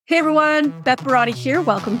Hey everyone, Beth Barati here.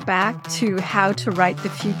 Welcome back to How to Write the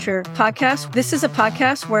Future podcast. This is a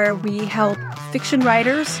podcast where we help fiction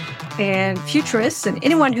writers and futurists and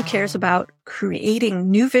anyone who cares about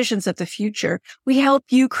creating new visions of the future. We help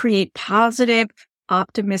you create positive,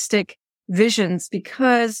 optimistic visions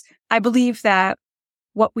because I believe that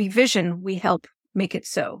what we vision, we help make it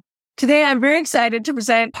so. Today, I'm very excited to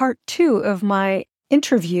present part 2 of my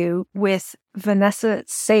interview with Vanessa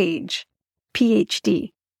Sage, PhD.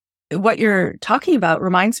 What you're talking about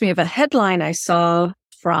reminds me of a headline I saw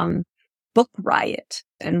from Book Riot.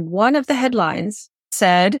 And one of the headlines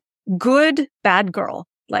said, good bad girl.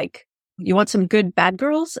 Like, you want some good bad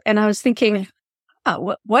girls? And I was thinking,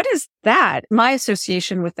 oh, what is that? My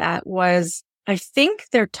association with that was, I think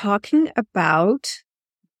they're talking about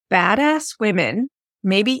badass women,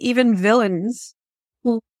 maybe even villains,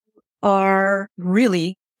 who are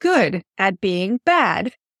really good at being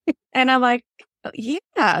bad. And I'm like,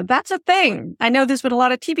 yeah, that's a thing. I know there's been a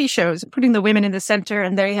lot of TV shows putting the women in the center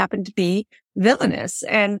and they happen to be villainous.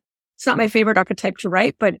 And it's not my favorite archetype to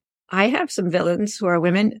write, but I have some villains who are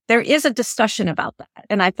women. There is a discussion about that.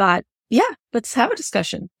 And I thought, yeah, let's have a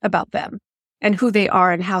discussion about them and who they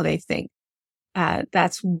are and how they think.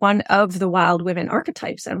 That's one of the wild women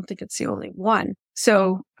archetypes. I don't think it's the only one.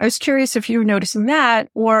 So I was curious if you were noticing that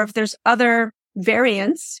or if there's other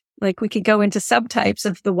variants. Like we could go into subtypes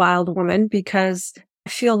of the wild woman because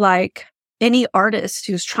I feel like any artist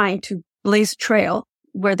who's trying to blaze a trail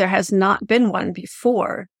where there has not been one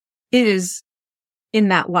before is in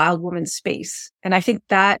that wild woman space. And I think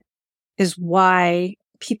that is why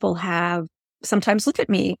people have sometimes look at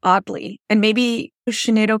me oddly. And maybe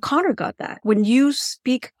Sinead O'Connor got that. When you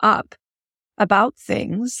speak up about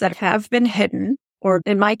things that have been hidden, or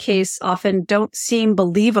in my case, often don't seem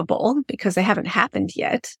believable because they haven't happened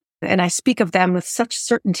yet, and I speak of them with such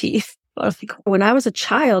certainty. When I was a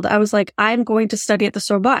child, I was like, I'm going to study at the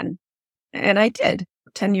Sorbonne. And I did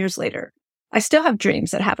 10 years later. I still have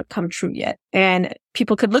dreams that haven't come true yet. And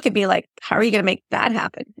people could look at me like, how are you going to make that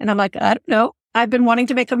happen? And I'm like, I don't know. I've been wanting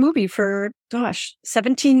to make a movie for,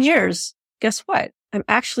 17 years. Guess what? I'm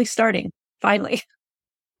actually starting, finally.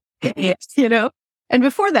 You know? And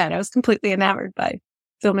before that, I was completely enamored by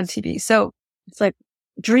film and TV. So it's like,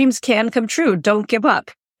 dreams can come true. Don't give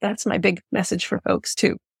up. That's my big message for folks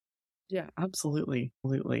too. Yeah, absolutely.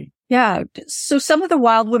 Absolutely. Yeah. So some of the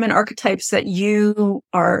wild women archetypes that you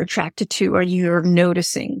are attracted to or you're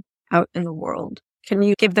noticing out in the world, can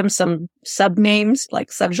you give them some sub-names, like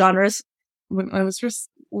subgenres? When I was just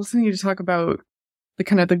listening to you talk about the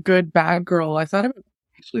kind of the good bad girl, I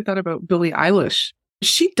actually thought about Billie Eilish.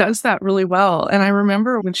 She does that really well. And I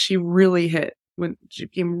remember when she really hit, when she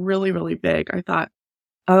became really, really big, I thought,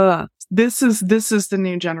 this is the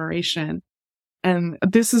new generation. And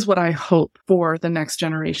this is what I hope for the next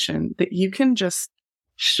generation, that you can just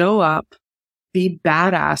show up, be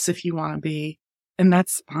badass if you want to be, and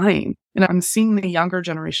that's fine. And I'm seeing the younger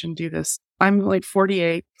generation do this. I'm like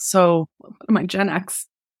 48, so my Gen X.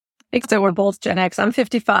 Except we're both Gen X. I'm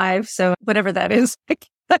 55, so whatever that is,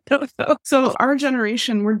 I don't know. So our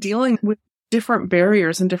generation, we're dealing with different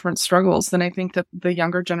barriers and different struggles than I think that the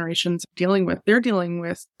younger generations are dealing with. They're dealing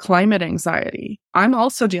with climate anxiety. I'm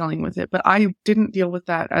also dealing with it, but I didn't deal with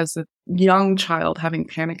that as a young child having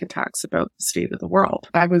panic attacks about the state of the world.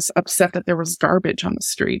 I was upset that there was garbage on the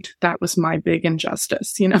street. That was my big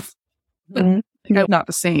injustice, you know? Mm-hmm. Not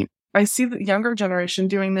the same. I see the younger generation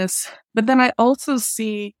doing this, but then I also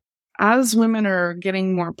see as women are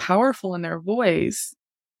getting more powerful in their voice,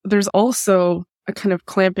 there's also a kind of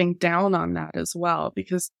clamping down on that as well,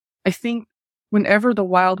 because I think whenever the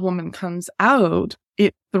wild woman comes out,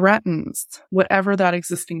 it threatens whatever that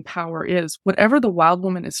existing power is. Whatever the wild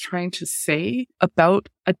woman is trying to say about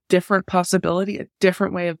a different possibility, a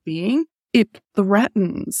different way of being, it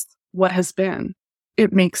threatens what has been.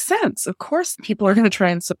 It makes sense. Of course, people are going to try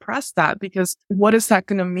and suppress that because what is that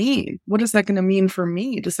going to mean? What is that going to mean for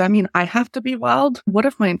me? Does that mean I have to be wild? What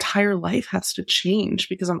if my entire life has to change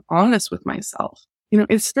because I'm honest with myself? You know,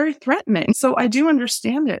 it's very threatening. So I do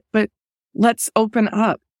understand it, but let's open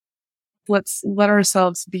up. Let's let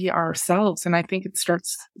ourselves be ourselves. And I think it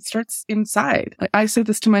starts inside. I say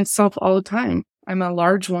this to myself all the time. I'm a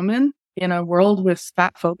large woman in a world with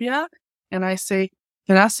fat phobia. And I say,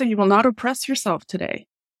 Vanessa, you will not oppress yourself today.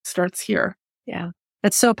 It starts here. Yeah.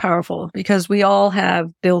 That's so powerful because we all have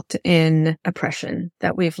built-in oppression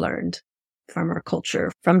that we've learned from our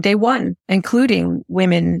culture from day one, including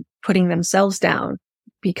women putting themselves down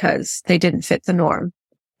because they didn't fit the norm.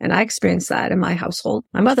 And I experienced that in my household.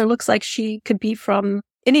 My mother looks like she could be from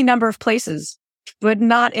any number of places, but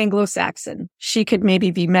not Anglo-Saxon. She could maybe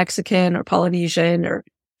be Mexican or Polynesian, or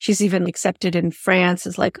She's even accepted in France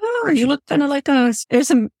as like, oh, you look kind of like us. There's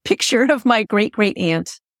a picture of my great great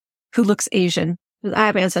aunt who looks Asian. I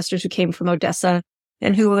have ancestors who came from Odessa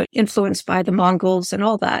and who were influenced by the Mongols and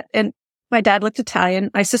all that. And my dad looked Italian.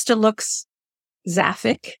 My sister looks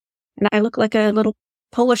Zaphic. And I look like a little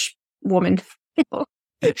Polish woman,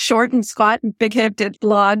 short and squat and big-hipped and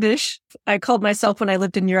blondish. I called myself when I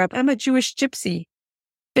lived in Europe, I'm a Jewish gypsy.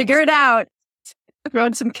 Figure it out.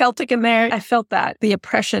 Throwing some Celtic in there. I felt that, the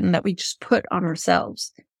oppression that we just put on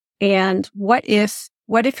ourselves. And what if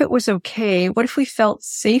it was okay? What if we felt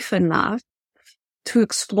safe enough to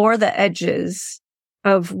explore the edges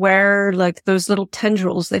of where like those little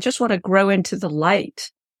tendrils, they just want to grow into the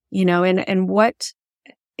light, and what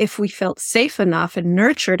if we felt safe enough and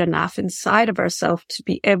nurtured enough inside of ourselves to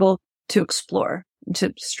be able to explore,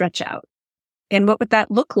 to stretch out? And what would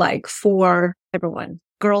that look like for everyone?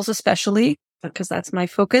 Girls especially, because that's my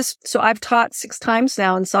focus. So I've taught 6 times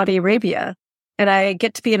now in Saudi Arabia, and I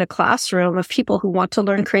get to be in a classroom of people who want to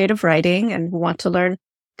learn creative writing and who want to learn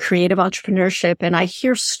creative entrepreneurship. And I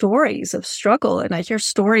hear stories of struggle and I hear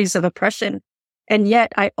stories of oppression. And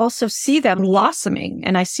yet I also see them blossoming.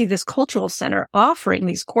 And I see this cultural center offering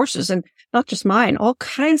these courses, and not just mine, all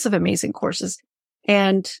kinds of amazing courses.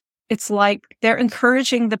 And it's like they're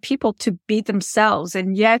encouraging the people to be themselves.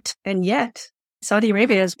 And yet, Saudi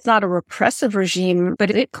Arabia is not a repressive regime, but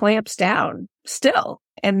it clamps down still.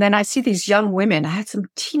 And then I see these young women. I had some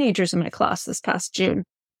teenagers in my class this past June,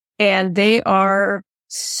 and they are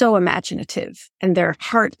so imaginative, and their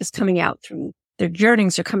heart is coming out through their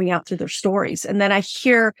yearnings are coming out through their stories. And then I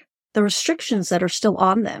hear the restrictions that are still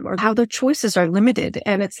on them or how their choices are limited.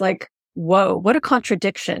 And it's like, whoa, what a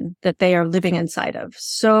contradiction that they are living inside of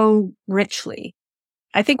so richly.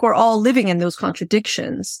 I think we're all living in those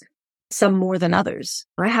contradictions, some more than others.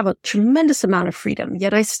 I have a tremendous amount of freedom,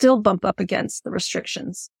 yet I still bump up against the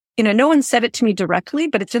restrictions. No one said it to me directly,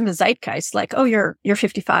 but it's in the zeitgeist. Like, oh, you're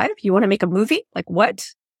 55. You want to make a movie? Like, what?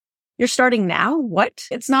 You're starting now? What?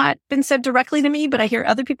 It's not been said directly to me, but I hear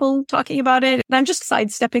other people talking about it. And I'm just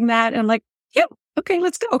sidestepping that. And I'm like, yeah, okay,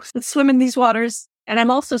 let's go. Let's swim in these waters. And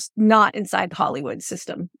I'm also not inside the Hollywood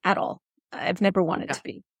system at all. I've never wanted to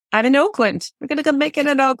be. I'm in Oakland. We're going to go make it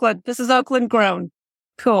in Oakland. This is Oakland grown.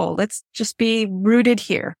 Cool. Let's just be rooted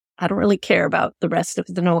here. I don't really care about the rest of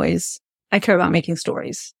the noise. I care about making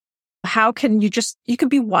stories. How can you could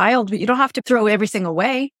be wild, but you don't have to throw everything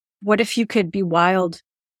away. What if you could be wild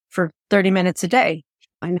for 30 minutes a day?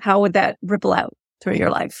 And how would that ripple out through your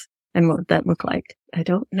life? And what would that look like? I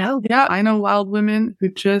don't know. Yeah, I know wild women who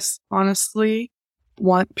just honestly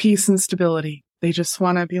want peace and stability. They just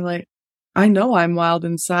want to be like, I know I'm wild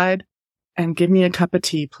inside, and give me a cup of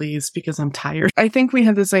tea, please, because I'm tired. I think we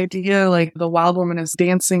have this idea like the wild woman is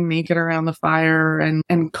dancing naked around the fire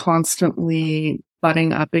and constantly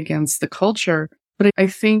butting up against the culture. But I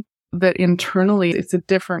think that internally it's a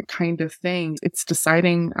different kind of thing. It's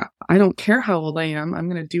deciding, I don't care how old I am. I'm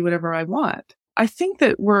going to do whatever I want. I think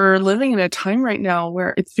that we're living in a time right now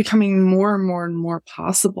where it's becoming more and more and more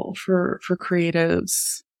possible for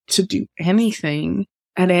creatives to do anything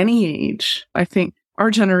at any age. I think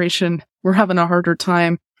our generation, we're having a harder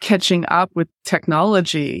time catching up with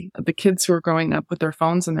technology. The kids who are growing up with their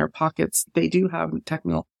phones in their pockets, they do have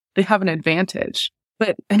they have an advantage.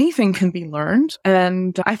 But anything can be learned.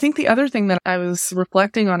 And I think the other thing that I was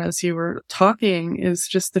reflecting on as you were talking is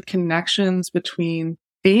just the connections between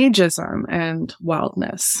ageism and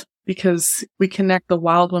wildness, because we connect the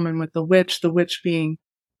wild woman with the witch being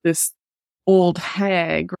this old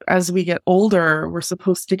hag. As we get older, we're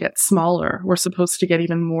supposed to get smaller. We're supposed to get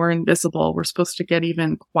even more invisible. We're supposed to get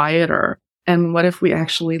even quieter. And what if we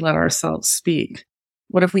actually let ourselves speak?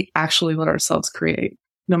 What if we actually let ourselves create?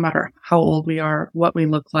 No matter how old we are, what we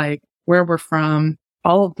look like, where we're from,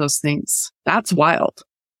 all of those things. That's wild.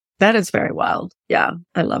 That is very wild. Yeah,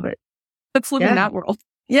 I love it. Let's live in that world.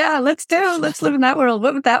 Yeah, let's live in that world.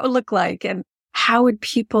 What would that look like? And how would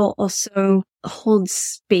people also hold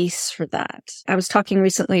space for that? I was talking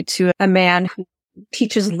recently to a man who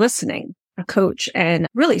teaches listening, a coach, and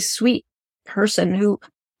really sweet person who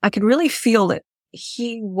I could really feel that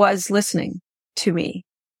he was listening to me.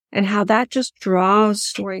 And how that just draws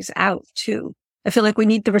stories out too. I feel like we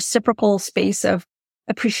need the reciprocal space of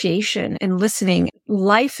appreciation and listening.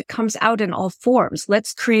 Life comes out in all forms.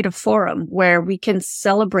 Let's create a forum where we can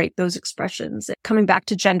celebrate those expressions. Coming back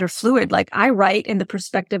to gender fluid, like I write in the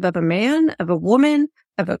perspective of a man, of a woman,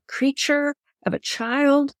 of a creature, of a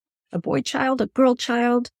child, a boy child, a girl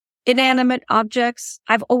child, inanimate objects.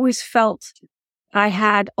 I've always felt I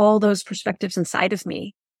had all those perspectives inside of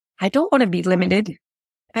me. I don't want to be limited.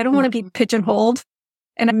 I don't want to be pigeonholed.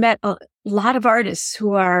 And I met a lot of artists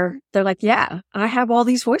they're like, yeah, I have all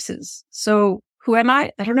these voices. So who am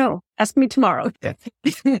I? I don't know. Ask me tomorrow.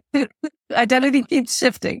 Identity keeps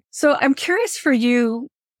shifting. So I'm curious for you,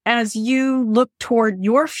 as you look toward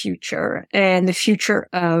your future and the future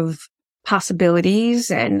of possibilities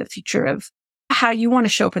and the future of how you want to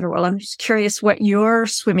show up in the world. I'm just curious what you're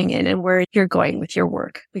swimming in and where you're going with your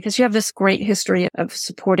work, because you have this great history of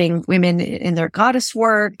supporting women in their goddess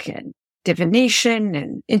work and divination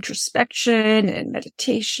and introspection and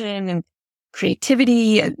meditation and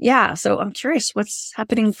creativity. And so I'm curious what's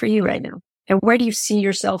happening for you right now and where do you see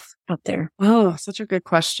yourself out there? Oh, such a good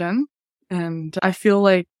question. And I feel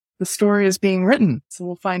like the story is being written, so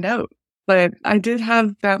we'll find out. But I did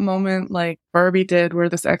have that moment like Barbie did, where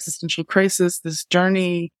this existential crisis, this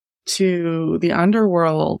journey to the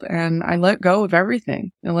underworld, and I let go of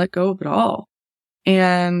everything. I let go of it all.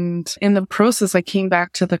 And in the process, I came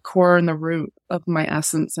back to the core and the root of my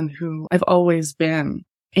essence and who I've always been.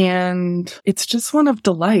 And it's just one of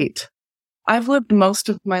delight. I've lived most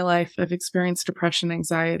of my life. I've experienced depression,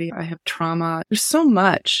 anxiety. I have trauma. There's so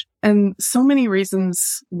much and so many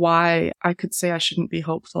reasons why I could say I shouldn't be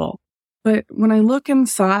hopeful. But when I look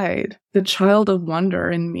inside, the child of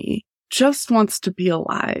wonder in me just wants to be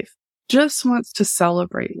alive, just wants to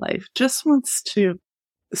celebrate life, just wants to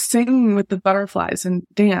sing with the butterflies and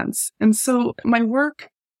dance. And so my work,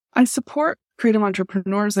 I support creative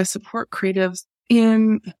entrepreneurs. I support creatives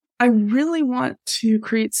I really want to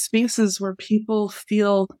create spaces where people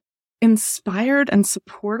feel inspired and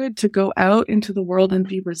supported to go out into the world and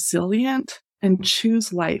be resilient and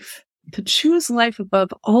choose life, to choose life above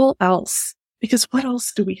all else, because what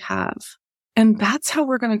else do we have? And that's how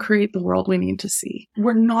we're going to create the world we need to see.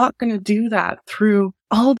 We're not going to do that through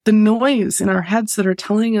all the noise in our heads that are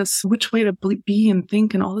telling us which way to be and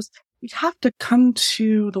think and all this. We have to come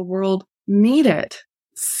to the world, meet it,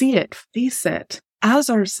 see it, face it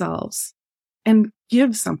as ourselves, and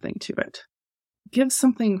give something to it. Give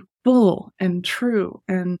something full and true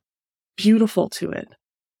and beautiful to it.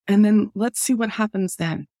 And then let's see what happens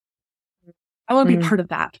then. I want to be part of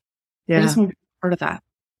that. Yeah. I just want to be part of that.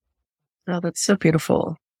 Oh, that's so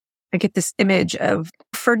beautiful. I get this image of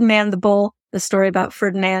Ferdinand the Bull, the story about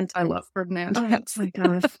Ferdinand. I love Ferdinand. Oh my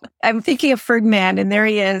God. I'm thinking of Ferdinand, and there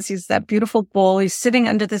he is. He's that beautiful bull. He's sitting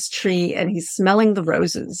under this tree and he's smelling the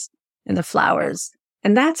roses and the flowers.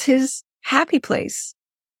 And that's his happy place.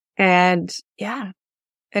 And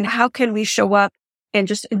and how can we show up and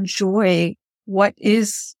just enjoy what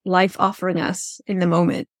is life offering us in the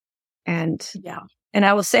moment? And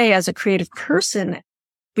I will say, as a creative person,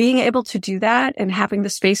 being able to do that and having the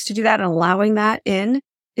space to do that and allowing that in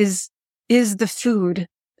is the food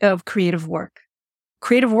of creative work.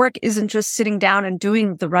 Creative work isn't just sitting down and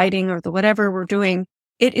doing the writing or the whatever we're doing.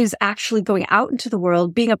 It is actually going out into the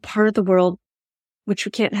world, being a part of the world, which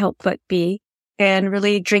we can't help but be, and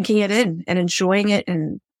really drinking it in and enjoying it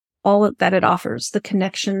and all that it offers, the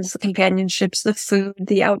connections, the companionships, the food,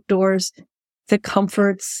 the outdoors, the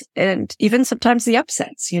comforts, and even sometimes the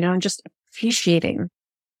upsets, and just appreciating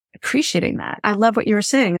that. I love what you were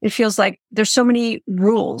saying. It feels like there's so many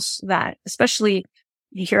rules that, especially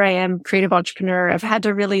here I am, creative entrepreneur, I've had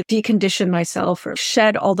to really decondition myself or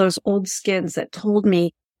shed all those old skins that told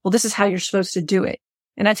me, well, this is how you're supposed to do it.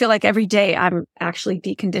 And I feel like every day I'm actually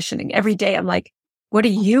deconditioning. Every day I'm like, what do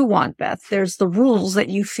you want, Beth? There's the rules that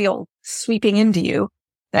you feel sweeping into you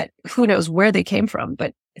that who knows where they came from.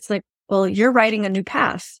 But it's like, well, you're writing a new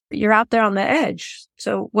path. You're out there on the edge.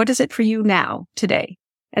 So what is it for you now, today?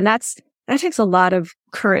 And that takes a lot of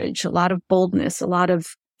courage, a lot of boldness, a lot of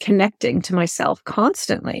connecting to myself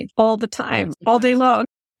constantly, all the time, all day long.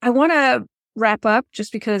 I want to wrap up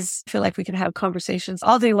just because I feel like we can have conversations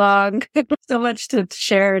all day long. So much to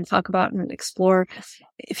share and talk about and explore.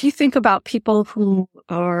 If you think about people who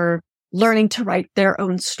are learning to write their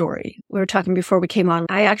own story, we were talking before we came on,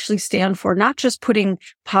 I actually stand for not just putting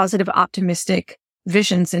positive, optimistic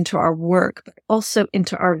visions into our work, but also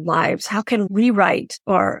into our lives. How can we write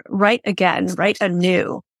or write again, write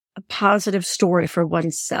anew, a positive story for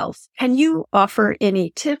oneself? Can you offer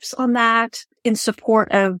any tips on that in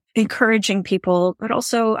support of encouraging people? But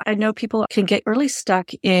also, I know people can get really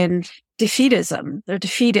stuck in defeatism. They're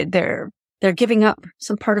defeated. They're giving up.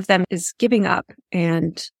 Some part of them is giving up.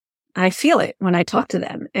 And I feel it when I talk to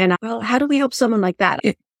them. And how do we help someone like that?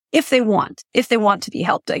 If they want to be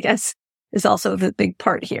helped, I guess, is also the big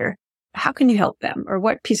part here. How can you help them? Or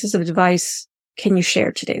what pieces of advice can you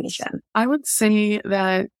share today with them? I would say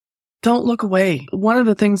that don't look away. One of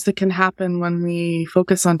the things that can happen when we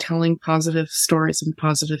focus on telling positive stories and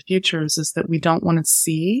positive futures is that we don't want to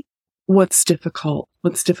see what's difficult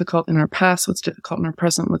in our past, what's difficult in our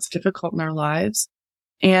present, what's difficult in our lives.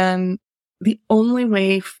 And the only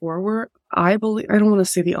way forward, I believe, I don't want to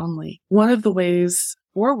say the only, one of the ways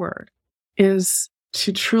forward is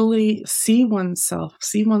to truly see oneself,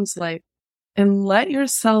 see one's life, and let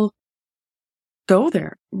yourself go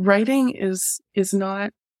there. Writing is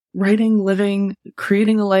not writing, living,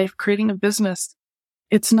 creating a life, creating a business.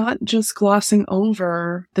 It's not just glossing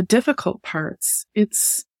over the difficult parts.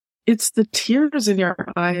 It's the tears in your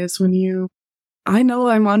eyes when I know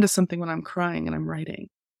I'm onto something when I'm crying and I'm writing.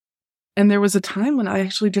 And there was a time when I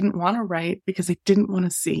actually didn't want to write because I didn't want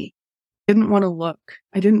to see, didn't want to look.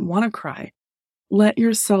 I didn't want to cry. Let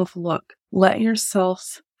yourself look. Let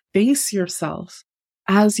yourself face yourself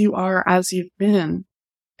as you are, as you've been,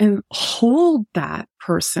 and hold that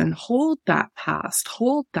person, hold that past,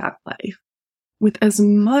 hold that life with as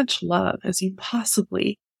much love as you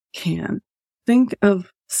possibly can. Think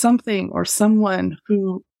of something or someone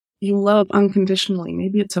who you love unconditionally.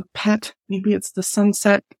 Maybe it's a pet, maybe it's the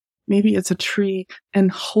sunset, maybe it's a tree,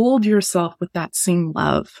 and hold yourself with that same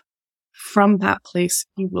love. From that place,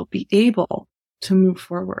 you will be able to move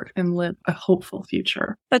forward and live a hopeful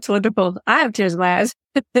future. That's wonderful. I have tears in my eyes.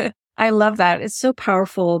 I love that. It's so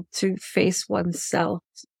powerful to face oneself,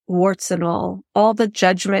 warts and all the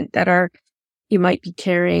judgment that you might be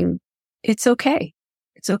carrying. It's okay.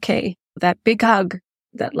 It's okay. That big hug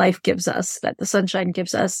that life gives us, that the sunshine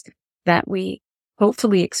gives us, that we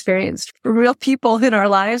hopefully experienced for real people in our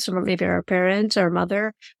lives, from maybe our parent, our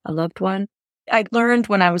mother, a loved one. I learned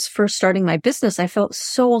when I was first starting my business, I felt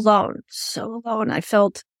so alone, so alone. I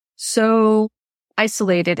felt so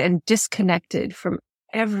isolated and disconnected from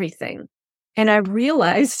everything. And I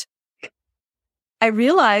realized,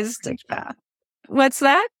 Strange path. What's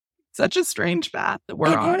that? Such a strange path that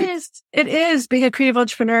we're on. It is. Being a creative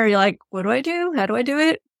entrepreneur, you're like, what do I do? How do I do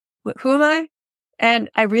it? Who am I? And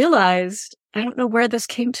I realized, I don't know where this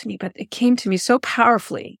came to me, but it came to me so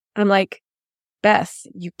powerfully. I'm like, Beth,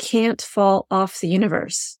 you can't fall off the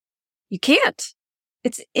universe. You can't.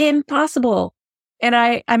 It's impossible. And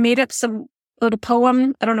I made up some little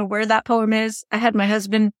poem. I don't know where that poem is. I had my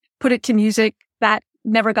husband put it to music. That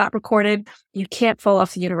never got recorded. You can't fall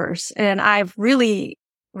off the universe. And I've really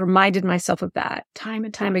reminded myself of that time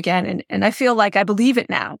and time again. And I feel like I believe it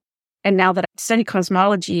now. And now that I study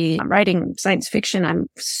cosmology, I'm writing science fiction, I'm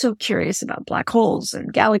so curious about black holes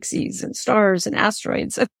and galaxies and stars and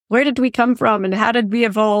asteroids. Where did we come from and how did we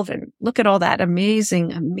evolve? And look at all that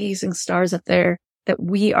amazing, amazing stars up there that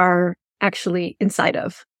we are actually inside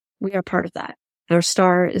of. We are part of that. Our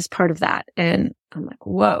star is part of that. And I'm like,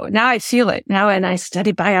 whoa, now I feel it now. And I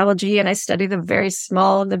study biology and I study the very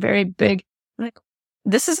small and the very big. I'm like,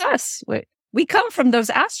 this is us. We come from those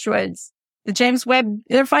asteroids. The James Webb,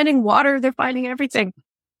 they're finding water, they're finding everything.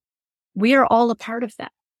 We are all a part of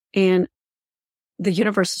that. And the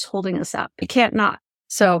universe is holding us up. It can't not.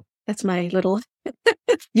 So that's my little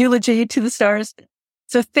eulogy to the stars.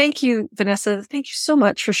 So thank you, Vanessa. Thank you so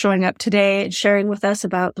much for showing up today and sharing with us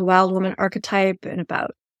about the Wild Woman archetype and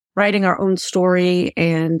about writing our own story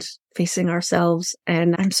and facing ourselves.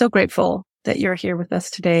 And I'm so grateful that you're here with us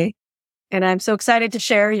today. And I'm so excited to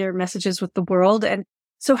share your messages with the world. And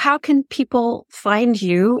so how can people find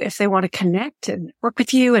you if they want to connect and work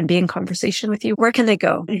with you and be in conversation with you? Where can they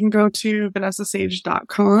go? You can go to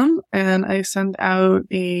vanessasage.com and I send out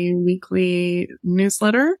a weekly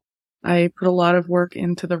newsletter. I put a lot of work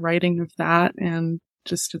into the writing of that and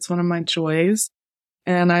it's one of my joys.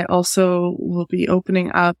 And I also will be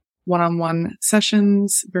opening up one-on-one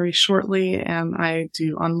sessions very shortly. And I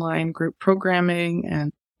do online group programming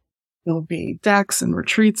and there'll be decks and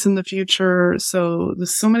retreats in the future. So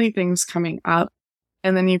there's so many things coming up.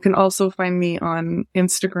 And then you can also find me on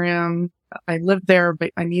Instagram. I live there, but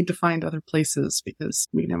I need to find other places because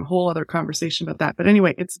we can have a whole other conversation about that. But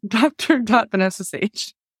anyway, it's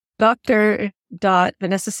dr.vanessasage.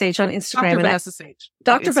 Dr.Vanessa on Instagram. Dr. Vanessa Sage.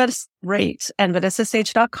 Dr. Vanessa, right. And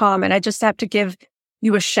vanessasage.com. And I just have to give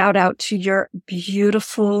you a shout out to your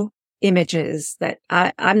beautiful images that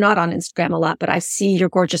I'm not on Instagram a lot, but I see your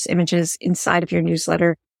gorgeous images inside of your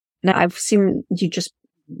newsletter. And I've seen you just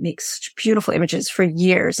make such beautiful images for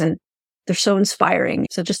years and they're so inspiring.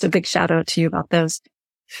 So just a big shout out to you about those.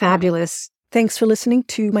 Fabulous. Thanks for listening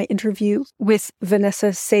to my interview with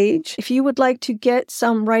Vanessa Sage. If you would like to get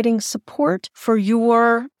some writing support for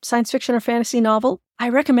your science fiction or fantasy novel, I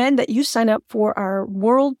recommend that you sign up for our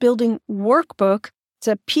world building workbook. It's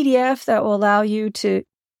a PDF that will allow you to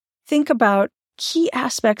think about key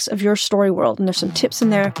aspects of your story world. And there's some tips in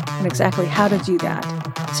there on exactly how to do that.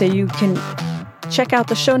 So you can check out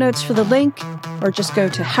the show notes for the link or just go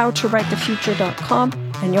to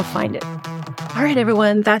howtowritethefuture.com and you'll find it. All right,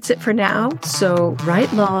 everyone, that's it for now. So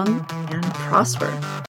write long and prosper.